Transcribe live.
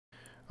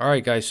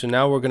Alright guys, so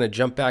now we're going to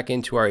jump back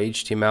into our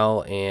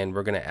HTML and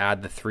we're going to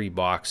add the 3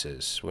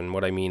 boxes. When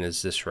what I mean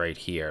is this right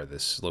here,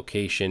 this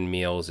location,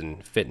 meals,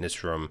 and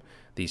fitness room,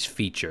 these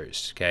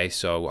features. Okay,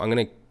 so I'm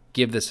going to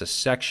give this a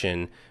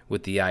section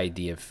with the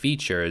ID of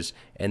features,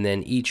 and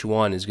then each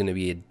one is going to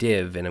be a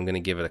div, and I'm going to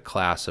give it a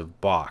class of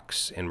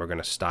box, and we're going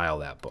to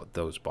style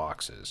those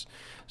boxes.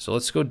 So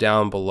let's go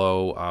down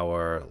below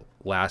our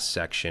last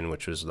section,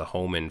 which was the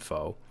home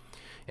info.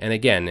 And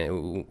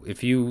again,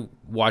 if you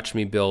watch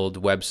me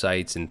build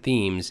websites and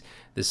themes,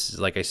 this is,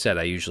 like I said,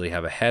 I usually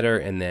have a header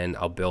and then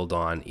I'll build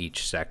on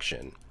each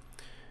section.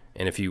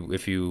 And if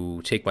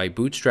you take my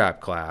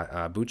Bootstrap course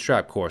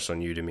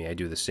on Udemy, I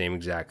do the same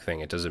exact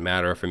thing. It doesn't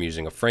matter if I'm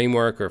using a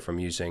framework or if I'm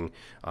using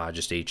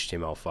just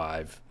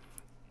HTML5.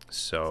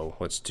 So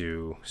let's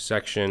do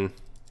section,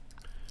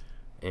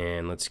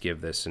 and let's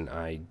give this an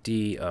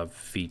ID of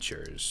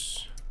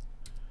features.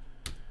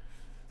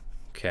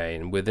 Okay,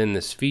 and within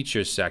this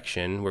features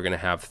section, we're going to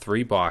have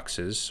 3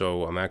 boxes.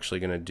 So I'm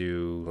actually going to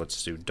do,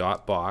 let's do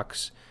dot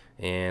box,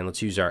 and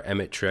let's use our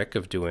Emmet trick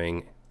of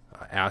doing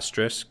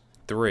asterisk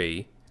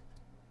 3,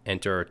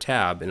 enter a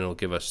tab, and it'll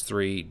give us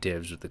 3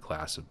 divs with the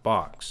class of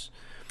box.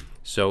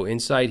 So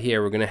inside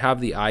here, we're going to have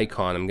the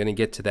icon. I'm going to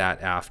get to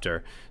that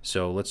after.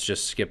 So let's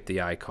just skip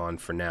the icon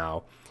for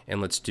now,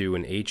 and let's do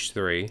an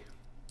H3,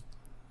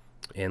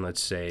 and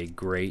let's say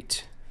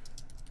great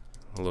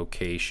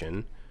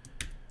location.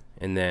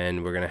 And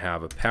then we're going to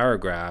have a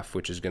paragraph,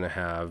 which is going to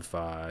have,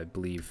 I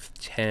believe,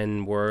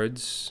 10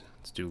 words.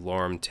 Let's do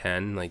lorem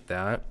 10, like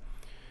that.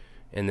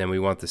 And then we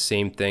want the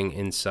same thing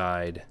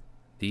inside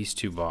these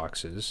 2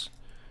 boxes.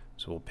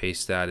 So we'll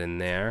paste that in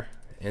there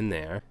and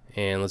there.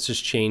 And let's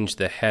just change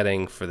the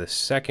heading for the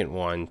second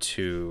one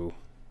to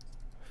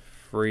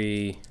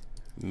free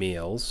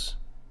meals.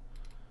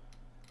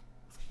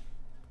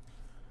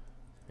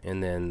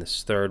 And then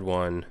this third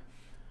one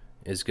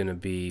is going to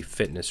be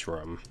fitness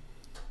room.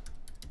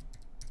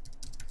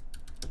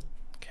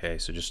 Okay,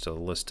 so just a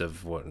list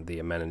of what the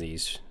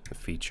amenities, the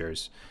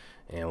features,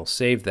 and we'll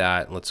save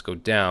that. Let's go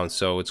down.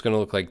 So it's going to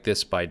look like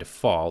this by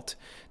default.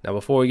 Now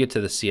before we get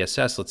to the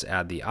CSS, let's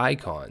add the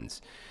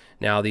icons.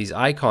 Now these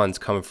icons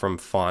come from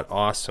Font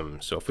Awesome.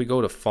 So if we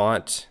go to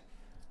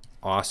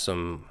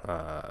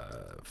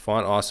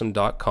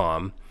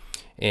fontawesome.com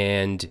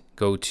and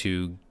go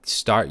to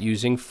start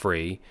using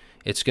free,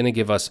 it's going to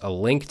give us a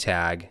link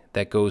tag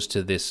that goes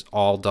to this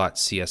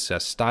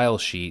all.css style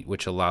sheet,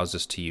 which allows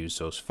us to use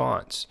those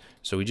fonts.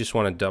 So we just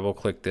want to double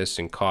click this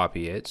and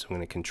copy it. So I'm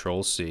going to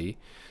Control C,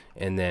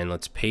 and then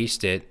let's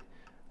paste it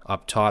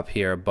up top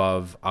here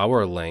above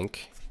our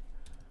link.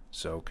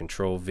 So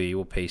Control V,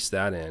 we'll paste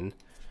that in.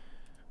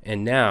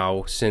 And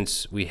now,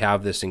 since we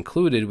have this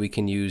included, we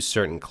can use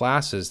certain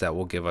classes that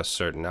will give us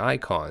certain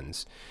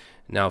icons.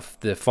 Now,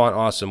 the Font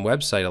Awesome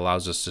website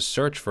allows us to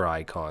search for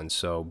icons.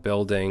 So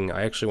building,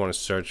 I actually want to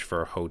search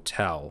for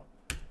hotel,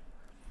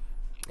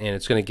 and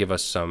it's going to give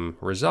us some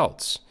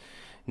results.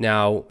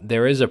 Now,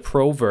 there is a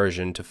pro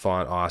version to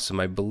Font Awesome.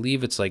 I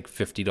believe it's like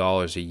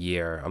 $50 a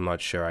year. I'm not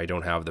sure. I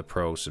don't have the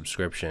pro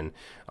subscription.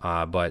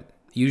 But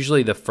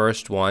usually the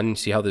first one,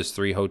 see how there's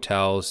 3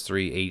 hotels,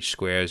 3 H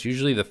squares.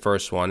 Usually the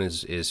first one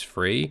is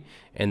free.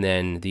 And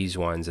then these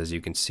ones, as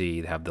you can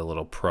see, have the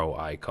little pro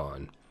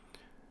icon.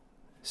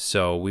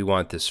 So we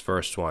want this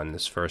first one,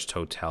 this first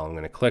hotel. I'm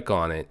going to click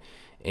on it.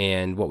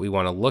 And what we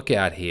want to look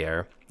at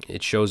here,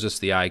 it shows us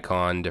the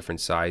icon,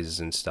 different sizes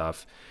and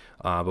stuff.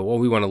 But what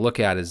we want to look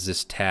at is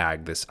this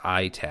tag, this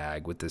I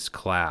tag with this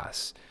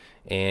class.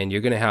 And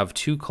you're going to have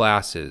 2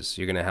 classes.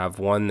 You're going to have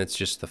one that's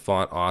just the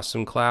Font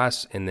Awesome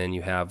class, and then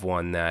you have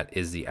one that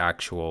is the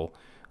actual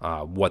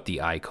what the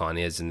icon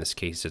is. In this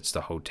case, it's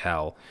the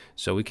hotel.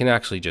 So we can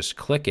actually just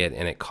click it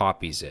and it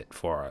copies it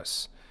for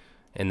us.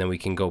 And then we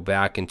can go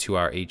back into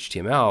our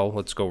HTML.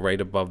 Let's go right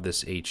above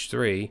this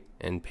H3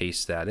 and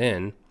paste that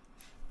in.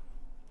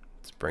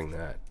 Let's bring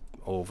that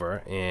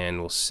over and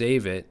we'll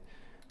save it.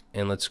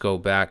 And let's go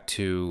back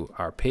to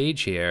our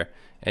page here,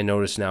 and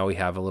notice now we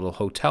have a little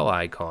hotel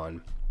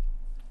icon.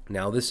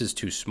 Now this is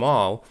too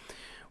small.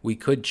 We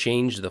could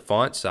change the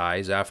font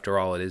size. After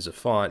all, it is a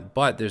font,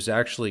 but there's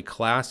actually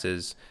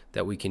classes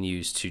that we can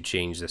use to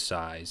change the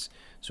size.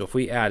 So if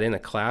we add in a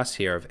class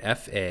here of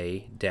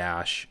FA-3X,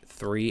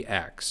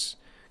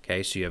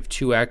 okay, so you have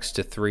 2x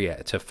to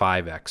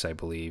 5x, I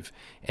believe,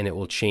 and it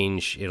will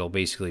change. It'll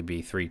basically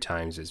be 3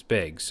 times as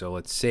big. So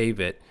let's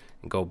save it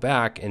and go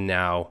back, and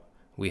now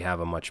we have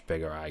a much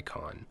bigger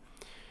icon.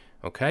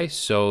 Okay,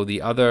 so the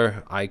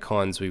other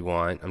icons we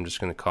want, I'm just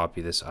going to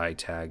copy this I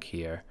tag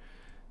here,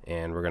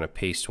 and we're going to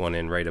paste one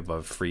in right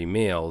above free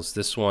meals.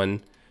 This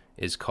one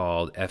is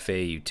called FA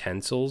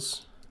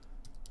Utensils.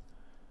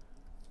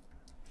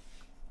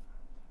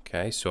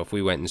 Okay, so if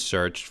we went and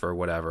searched for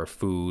whatever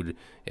food,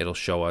 it'll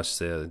show us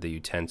the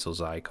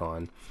utensils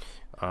icon.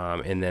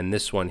 And then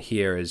this one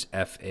here is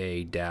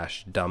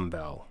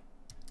FA-dumbbell.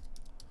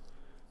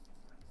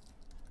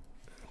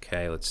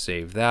 Okay, let's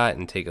save that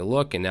and take a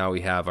look, and now we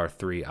have our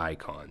 3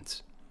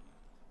 icons.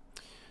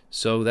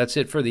 So that's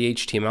it for the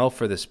HTML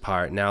for this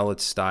part. Now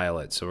let's style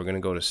it. So we're going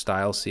to go to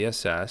Style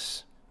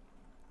CSS,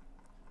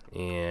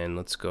 And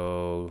let's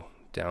go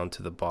down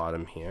to the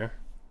bottom here.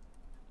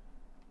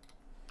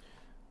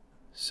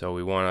 So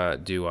we want to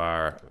do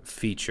our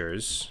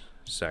features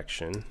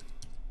section,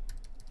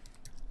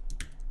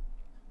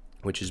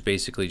 which is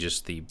basically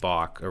just the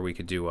box, or we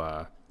could do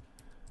a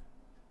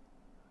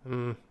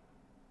I'm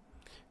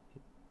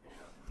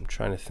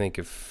trying to think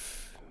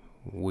if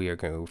we're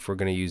going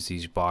to use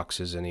these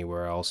boxes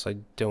anywhere else. I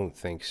don't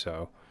think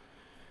so.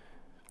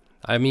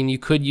 I mean, you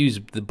could use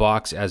the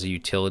box as a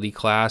utility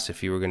class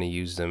if you were going to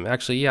use them.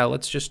 Actually, yeah,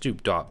 let's just do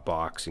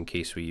 .box in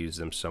case we use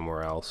them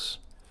somewhere else.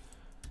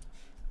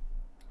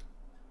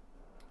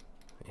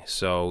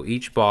 So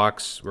each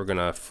box we're going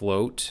to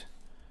float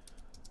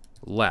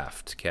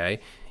left,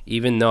 okay?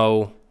 Even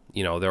though,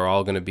 you know, they're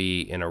all going to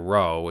be in a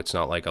row, it's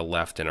not like a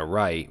left and a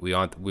right. We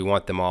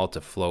want them all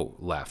to float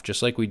left,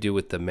 just like we do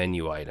with the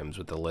menu items,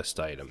 with the list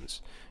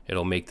items.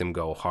 It'll make them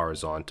go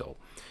horizontal.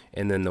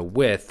 And then the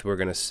width we're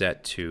going to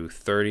set to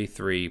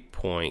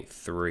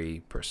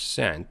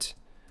 33.3%,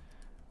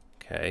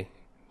 okay?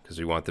 Because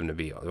we want them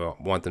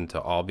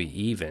to all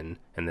be even,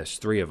 and there's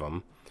 3 of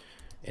them.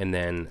 And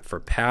then for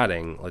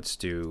padding, let's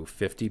do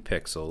 50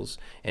 pixels.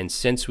 And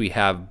since we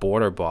have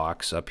border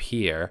box up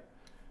here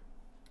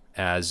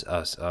as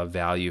a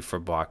value for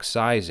box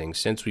sizing,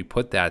 since we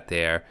put that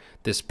there,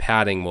 this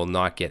padding will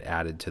not get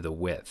added to the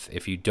width.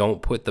 If you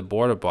don't put the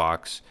border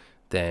box,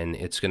 then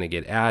it's going to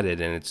get added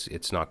and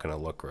it's not going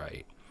to look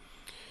right.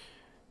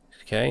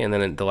 Okay, and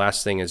then the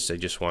last thing is I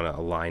just want to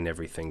align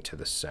everything to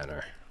the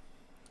center.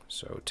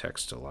 So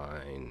text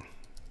align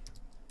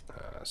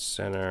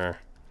center.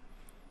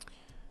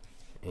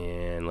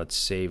 And let's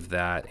save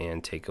that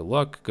and take a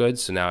look. Good,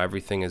 so now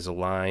everything is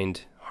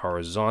aligned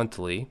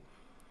horizontally.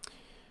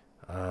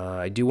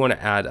 I do want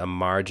to add a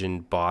margin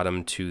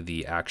bottom to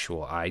the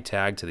actual I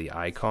tag, to the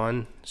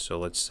icon. So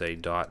let's say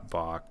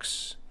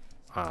 .box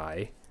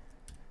I,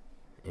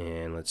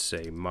 and let's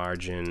say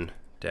margin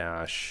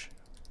dash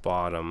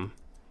bottom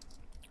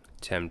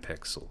 10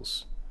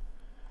 pixels.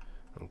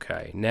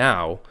 Okay,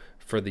 now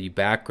for the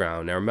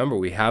background. Now remember,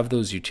 we have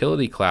those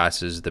utility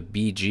classes, the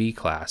BG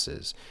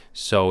classes.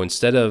 So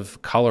instead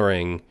of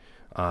coloring,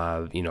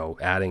 you know,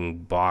 adding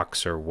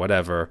box or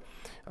whatever,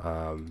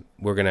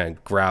 we're going to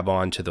grab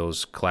onto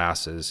those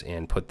classes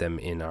and put them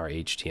in our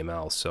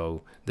HTML.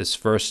 So this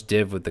first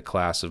div with the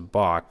class of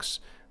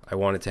box, I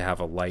want it to have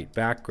a light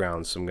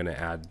background, so I'm going to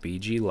add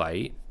BG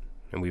light,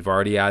 and we've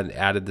already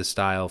added the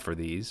style for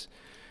these.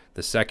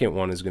 The second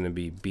one is going to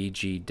be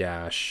BG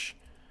dash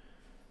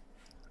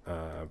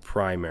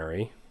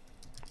primary,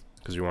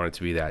 because we want it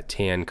to be that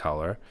tan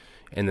color,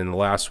 and then the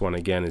last one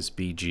again is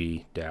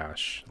BG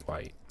dash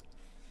light,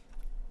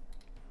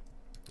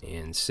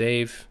 and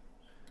save.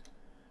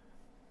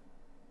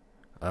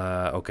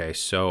 Okay,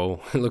 so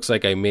it looks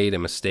like I made a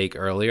mistake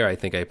earlier. I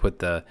think I put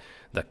the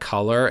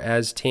color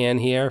as tan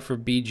here for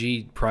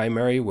BG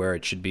primary, where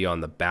it should be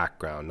on the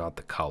background, not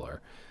the color.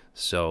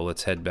 So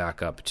let's head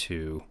back up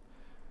to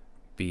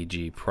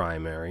BG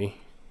primary.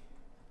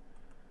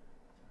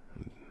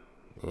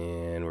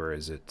 And where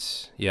is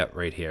it? Yep,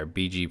 right here,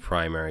 BG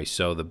primary.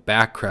 So the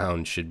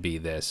background should be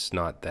this,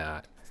 not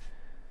that.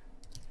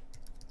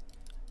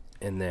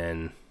 And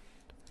then,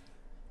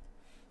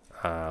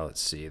 let's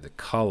see, the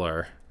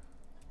color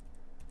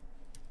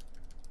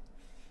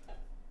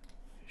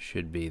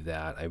should be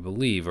that, I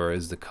believe, or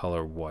is the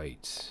color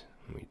white?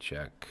 Let me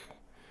check.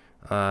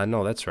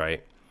 No, that's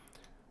right.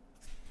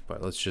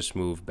 But let's just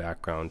move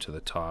background to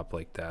the top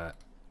like that.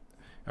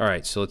 All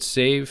right, so let's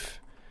save.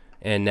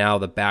 And now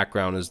the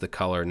background is the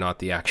color, not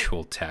the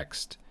actual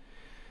text.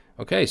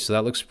 Okay, so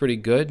that looks pretty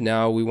good.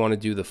 Now we want to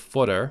do the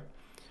footer.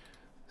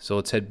 So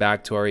let's head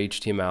back to our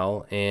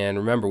HTML. And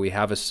remember, we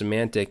have a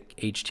semantic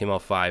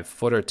HTML5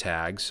 footer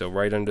tag. So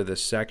right under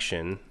this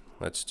section,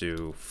 let's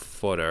do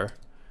footer.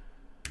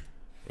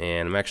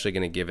 And I'm actually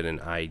going to give it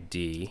an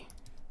ID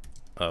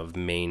of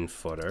main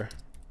footer.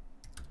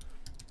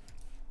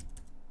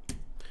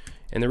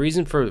 And the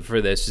reason for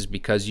this is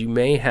because you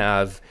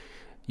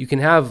can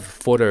have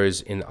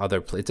footers in other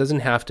places. It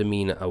doesn't have to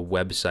mean a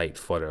website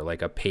footer,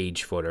 like a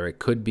page footer. It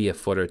could be a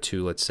footer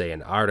to, let's say,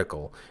 an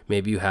article.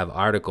 Maybe you have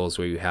articles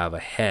where you have a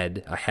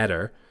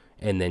header,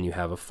 and then you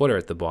have a footer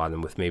at the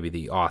bottom with maybe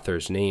the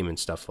author's name and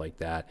stuff like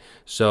that.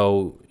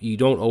 So you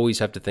don't always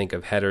have to think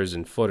of headers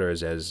and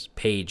footers as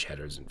page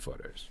headers and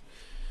footers.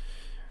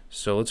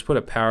 So let's put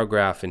a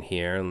paragraph in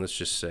here, and let's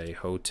just say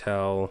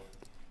hotel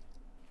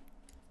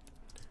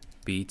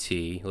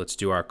BT. Let's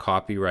do our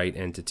copyright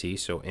entity,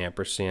 so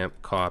ampersand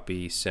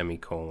copy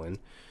semicolon.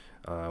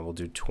 We'll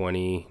do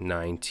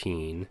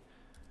 2019,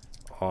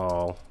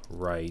 all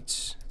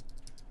rights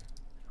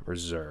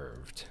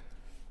reserved.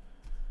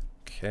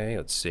 Okay,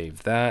 let's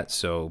save that.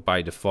 So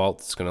by default,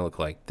 it's going to look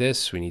like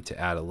this. We need to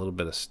add a little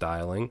bit of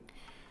styling.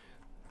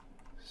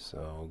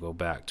 So we'll go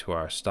back to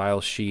our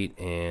style sheet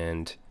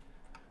and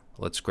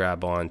let's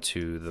grab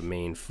onto the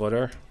main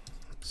footer.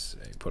 Let's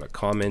say, put a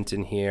comment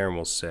in here, and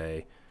we'll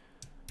say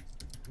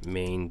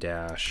main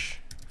dash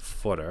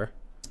footer.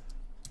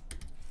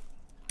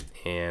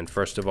 And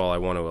first of all, I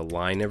want to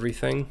align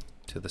everything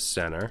to the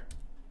center.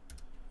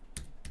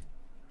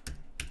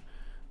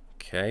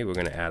 Okay, we're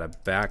going to add a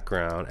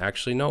background.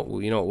 Actually, no,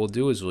 you know what we'll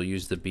do is we'll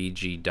use the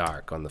BG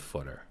dark on the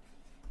footer.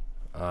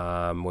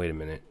 Wait a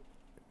minute.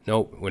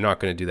 Nope, we're not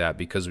going to do that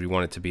because we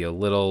want it to be a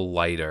little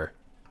lighter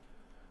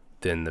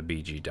than the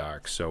BG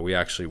dark. So we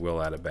actually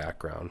will add a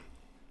background.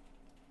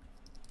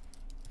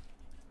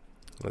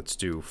 Let's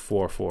do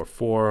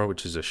 444,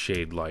 which is a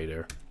shade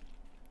lighter.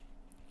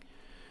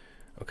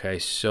 Okay,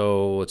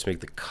 so let's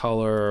make the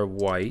color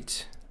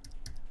white.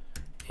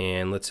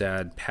 And let's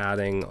add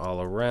padding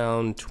all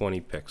around,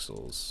 20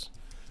 pixels.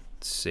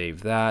 Let's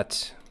save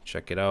that.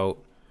 Check it out.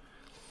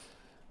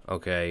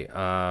 Okay,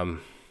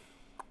 let's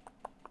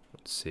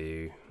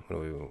see.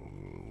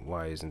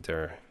 Why isn't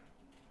there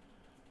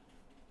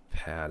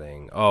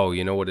padding? Oh,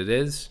 you know what it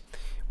is?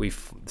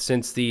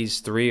 Since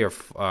these three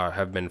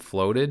have been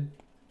floated,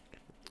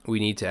 we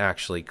need to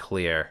actually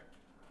clear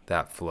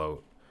that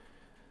float.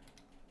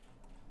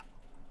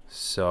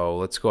 So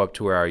let's go up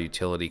to where our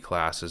utility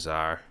classes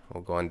are.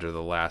 We'll go under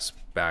the last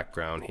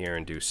background here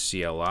and do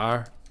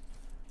CLR.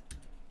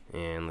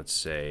 And let's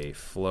say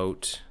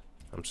float,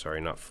 I'm sorry,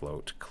 not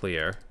float,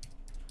 clear,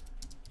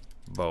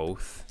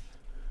 both.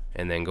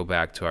 And then go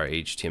back to our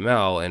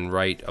HTML, and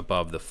right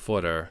above the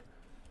footer,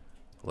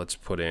 let's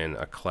put in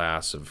a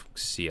class of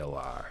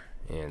CLR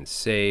and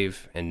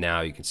save. And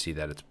now you can see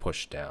that it's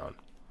pushed down.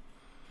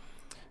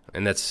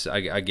 And that's,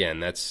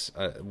 again, that's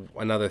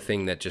another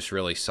thing that just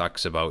really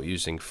sucks about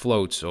using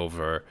floats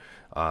over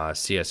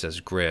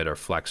CSS Grid or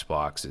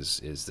Flexbox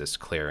is this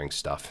clearing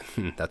stuff.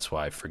 That's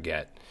why I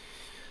forget.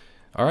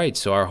 All right,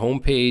 so our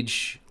home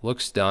page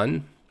looks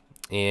done.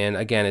 And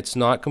again, it's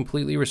not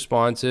completely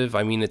responsive.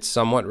 I mean, it's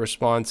somewhat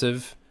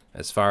responsive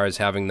as far as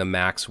having the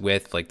max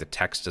width, like the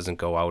text doesn't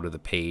go out of the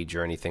page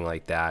or anything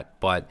like that.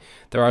 But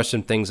there are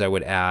some things I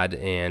would add,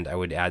 and I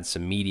would add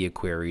some media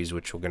queries,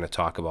 which we're going to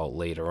talk about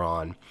later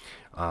on.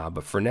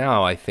 But for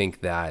now, I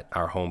think that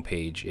our home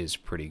page is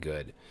pretty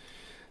good.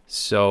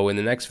 So in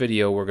the next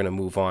video, we're going to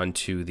move on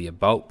to the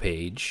About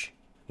page,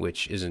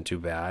 which isn't too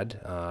bad.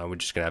 We're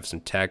just going to have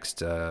some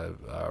text, a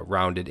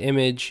rounded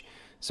image,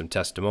 some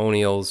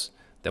testimonials.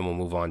 Then we'll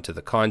move on to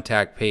the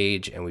Contact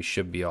page, and we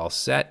should be all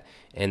set.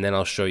 And then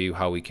I'll show you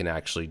how we can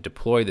actually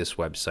deploy this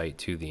website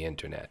to the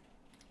internet.